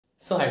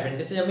So hi friend,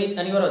 this is Amit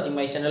and you are watching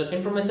my channel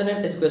Information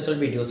and Educational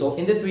Video. So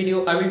in this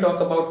video, I will talk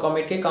about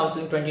Comedk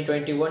Counseling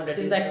 2021, that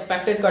is the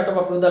expected cutoff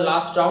up to the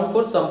last round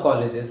for some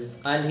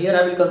colleges. And here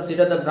I will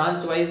consider the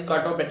branch wise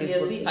cutoff, that is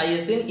CSE,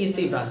 ISE and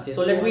ECE branches.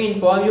 So let me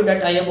inform you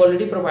that I have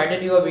already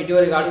provided you a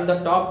video regarding the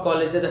top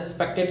colleges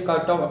expected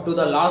cutoff up to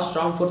the last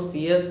round for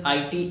CS,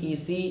 IT,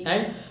 ECE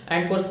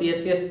and for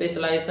CSE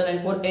specialization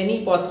and for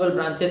any possible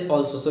branches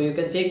also. So you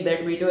can check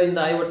that video in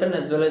the I button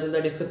as well as in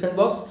the description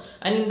box.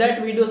 And in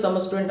that video, some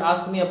student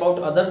asked me about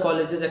other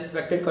colleges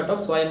expected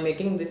cutoff, so I am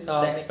making this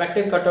the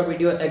expected cutoff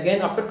video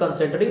again after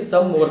considering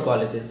some more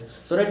colleges,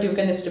 so that you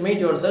can estimate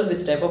yourself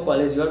which type of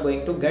college you are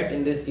going to get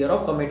in this year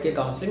of Comedk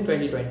Counseling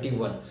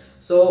 2021.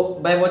 So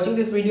by watching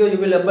this video, you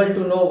will able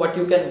to know what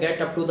you can get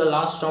up to the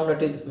last round,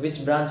 that is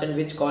which branch and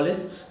which college.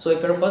 So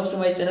if you are first to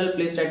my channel,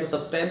 please try to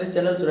subscribe this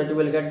channel so that you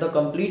will get the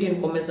complete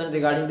information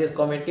regarding this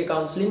Comedk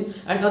counseling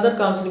and other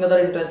counseling, other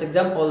entrance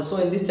exam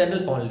also in this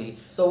channel only.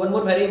 So one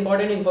more very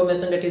important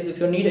information, that is if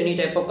you need any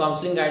type of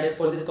counseling guidance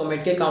for this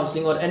Comedk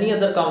counseling or any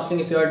other counseling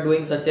if you are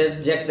doing, such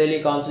as Jack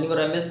Daily counseling or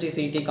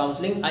MHTCET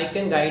counseling, I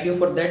can guide you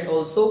for that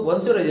also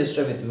once you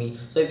register with me.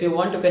 So if you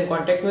want, you can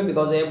contact me,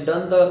 because I have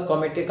done the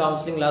Comedk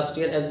counseling last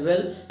year as well,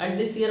 and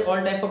this year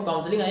all type of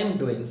counseling I am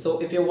doing. So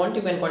if you want,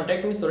 you can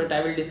contact me so that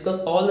I will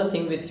discuss all the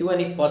thing with you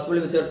and if possible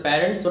with your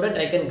parents, so that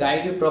I can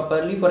guide you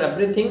properly for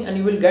everything and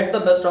you will get the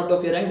best out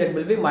of your rank. That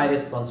will be my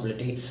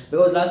responsibility,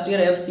 because last year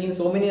I have seen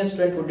so many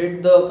students who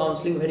did the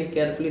counseling very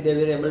carefully, they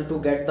were able to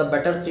get the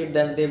better seat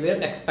than they were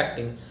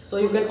expecting. So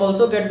you can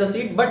also get the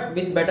seat, but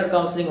with better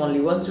counseling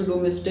only. Once you do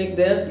mistake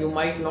there, you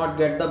might not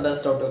get the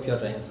best out of your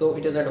rank. So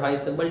it is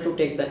advisable to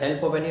take the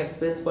help of any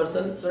experienced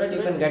person so that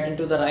you can get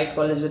into the right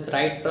college with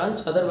right branch.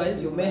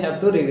 Otherwise you may have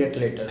to regret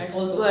later. And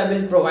also I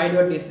will provide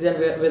your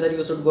decision whether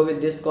you should go with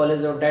this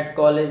college or that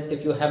college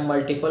if you have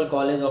multiple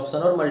college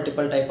option or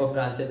multiple type of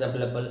branches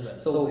available.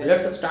 So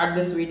let's start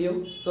this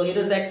video. So here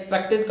is the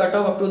expected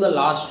cutoff up to the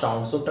last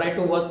round. So try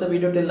to watch the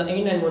video till the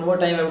end. And one more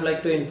time I would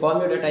like to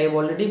inform you that I have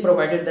already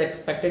provided the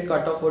expected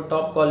cutoff for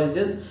top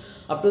colleges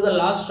up to the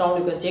last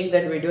round. You can check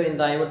that video in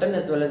the I button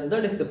as well as in the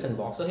description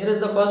box. So here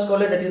is the first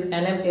college, that is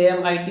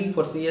EAMCET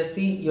for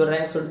CSE. Your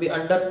rank should be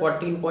under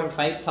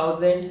 14.5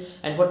 thousand,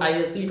 and for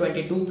ISE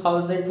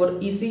 22,000, for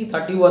ECE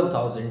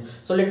 31,000.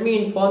 So let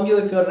me inform you,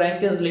 if your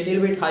rank is little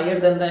bit higher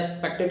than the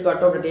expected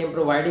cutoff that I am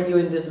providing you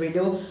in this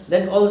video,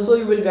 then also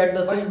you will get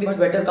the seat with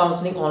better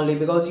counseling only,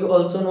 because you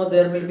also know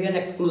there will be an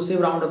exclusive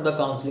round of the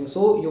counseling.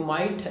 So you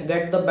might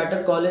get the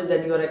better college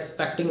than you are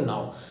expecting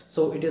now.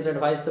 So it is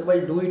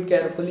advisable, do it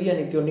carefully, and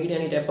if you need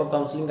any type of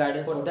counseling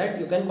guidance for that,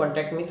 you can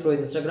contact me through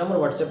Instagram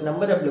or WhatsApp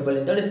number available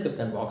in the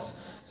description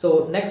box.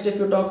 So next, if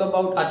you talk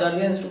about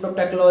Acharya Institute of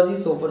Technology,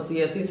 so for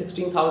CSE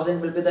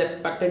 16,000 will be the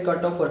expected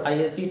cutoff, for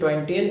ISE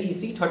 20 and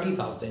ECE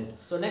 30,000.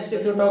 So next,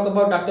 if you talk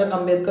about Dr.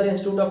 Ambedkar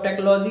Institute of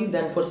Technology,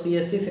 then for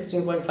CSE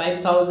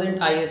 16.5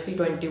 thousand, ISE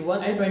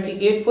 21 and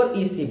 28 for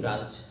ECE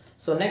branch.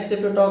 So next, if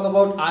you talk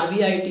about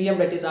RVITM,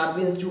 that is RV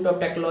Institute of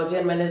Technology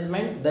and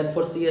Management, then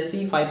for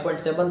CSE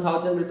 5.7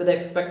 thousand will be the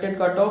expected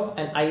cutoff,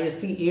 and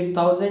ISE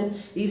 8,000,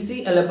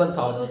 ECE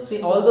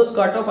 11,000. All those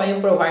cutoff I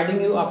am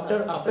providing you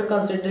after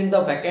considering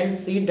the vacant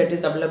seat that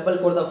is available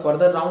for the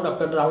further round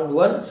after round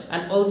 1,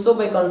 and also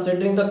by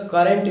considering the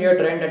current year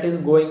trend that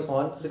is going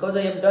on, because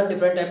I have done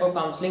different type of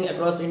counseling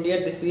across India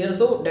this year.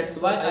 So that's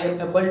why I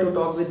am able to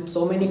talk with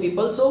so many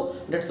people. So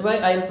that's why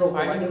I am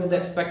providing you the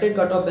expected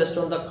cutoff based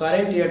on the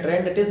current year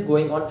trend that is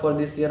going on for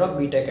this year of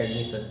BTech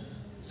admission.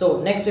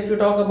 So next, if you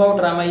talk about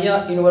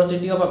Ramaiah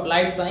University of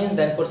Applied Science,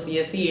 then for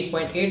CSE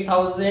 8.8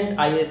 thousand,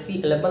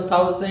 ISE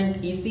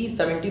 11,000, ECE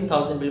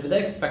 17,000 will be the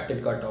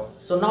expected cutoff.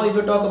 So now if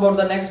you talk about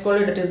the next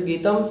college, that is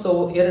Geetam,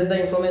 so here is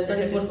the information.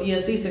 It is for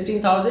CSE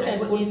 16,000,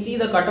 and for ECE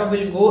the cutoff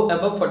will go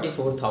above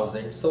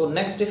 44,000. So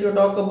next, if you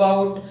talk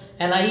about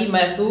NIE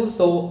Mysore,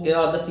 so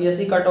the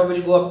CSE cutoff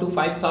will go up to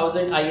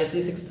 5,000, ISE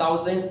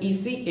 6,000,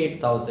 ECE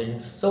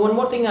 8,000. So one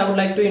more thing I would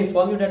like to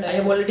inform you, that I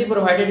have already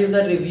provided you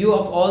the review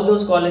of all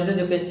those colleges.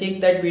 You can check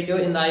that video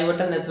in the I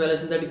button as well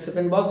as in the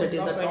description box. That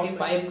is the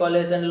 25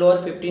 college and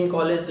lower 15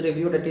 college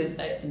review, that is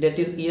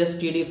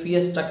ESTD,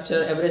 fee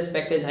structure, average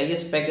package,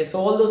 highest package. So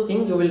all those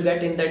things you will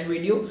get in that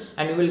video,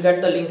 and you will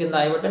get the link in the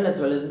I button as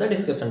well as in the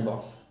description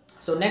box.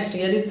 So next,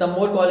 here is some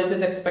more colleges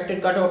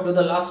expected cutoff to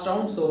the last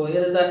round. So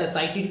here is the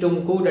SIT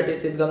Tumku, that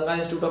is Siddhganga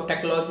Institute of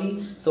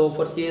Technology. So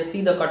for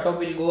CSE the cutoff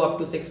will go up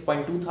to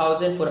 6.2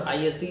 thousand, for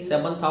ISE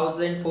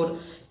 7,000, for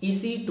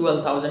ECE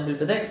 12,000 will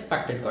be the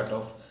expected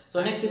cutoff.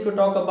 So next, if you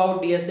talk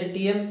about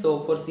DSATM, so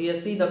for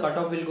CSE the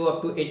cutoff will go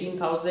up to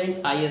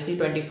 18,000, ISE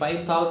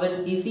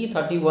 25,000, ECE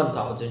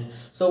 31,000.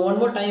 So one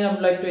more time I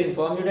would like to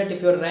inform you that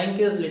if your rank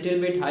is little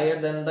bit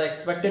higher than the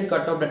expected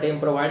cutoff that I am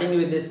providing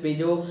you in this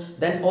video,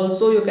 then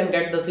also you can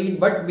get the seat,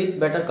 but with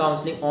better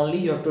counseling only.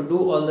 You have to do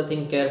all the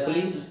thing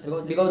carefully,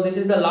 because this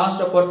is the last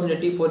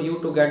opportunity for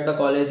you to get the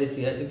college this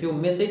year. If you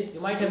miss it,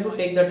 you might have to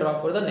take the drop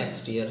for the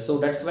next year. So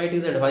that's why it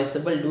is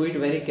advisable, do it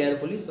very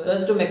carefully so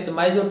as to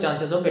maximize your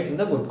chances of getting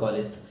the good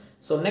college.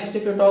 So next,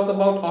 if you talk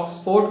about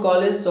Oxford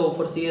College, so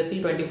for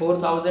CSE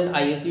 24,000,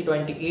 ISE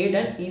 28,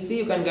 and ECE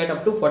you can get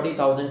up to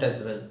 40,000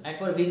 as well. And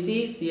for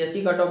VC,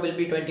 CSE cutoff will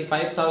be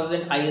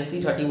 25,000,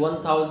 ISE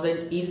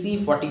 31,000,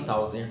 ECE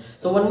 40,000.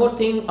 So one more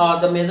thing,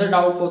 the major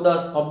doubt for the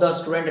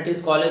student, that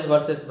is college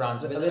versus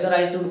branch. Whether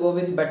I should go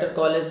with better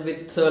college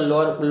with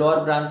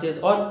lower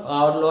branches or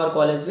lower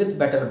college with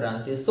better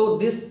branches. So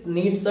this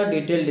needs a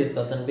detailed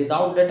discussion.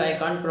 Without that, I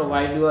can't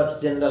provide you a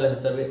general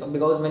answer,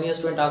 because many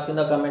students ask in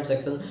the comment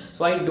section.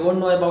 So I don't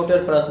know about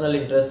your personal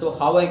interest, so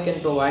how I can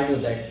provide you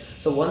that?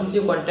 So once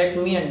you contact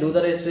me and do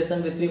the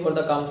registration with me for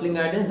the counseling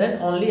guidance, then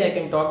only I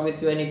can talk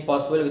with you, and if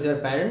possible with your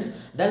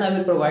parents, then I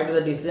will provide you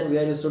the decision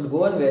where you should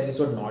go and where you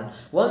should not.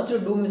 Once you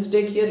do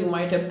mistake here, you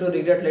might have to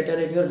regret later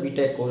in your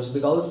BTech course,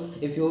 because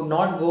if you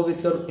not go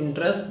with your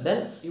interest,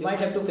 then you might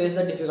have to face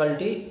the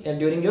difficulty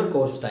during your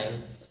course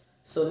time.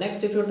 So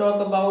next, if you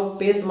talk about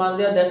PACE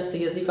Mandya, then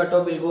CSE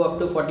cutoff will go up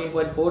to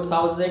 14.4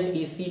 thousand,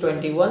 EC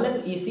 21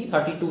 and EC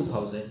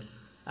 32,000.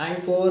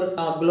 And for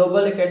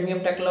Global Academy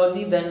of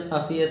Technology, then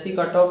CSE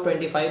cutoff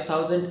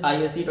 25,000,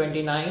 ISE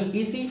 29,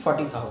 EC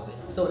 40,000.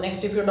 So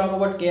next, if you talk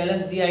about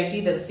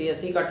KLSGIT, then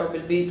CSE cutoff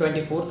will be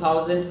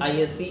 24,000,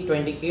 ISE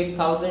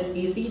 28,000,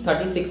 EC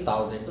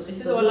 36,000. So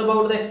this is all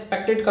about the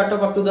expected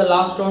cutoff up to the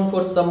last round.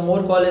 For some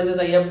more colleges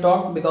I have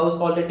talked,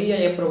 because already I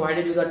have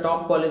provided you the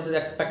top colleges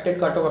expected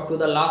cutoff up to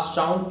the last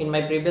round in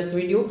my previous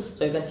video,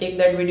 so you can check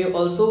that video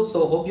also.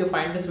 So hope you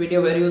find this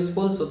video very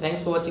useful. So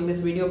thanks for watching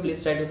this video.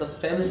 Please try to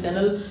subscribe this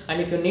channel, and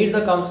if you need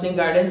the counseling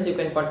guidance, you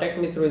can contact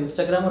me through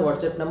Instagram or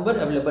WhatsApp number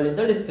available in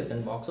the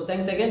description box. So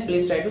thanks again,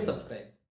 please try to subscribe.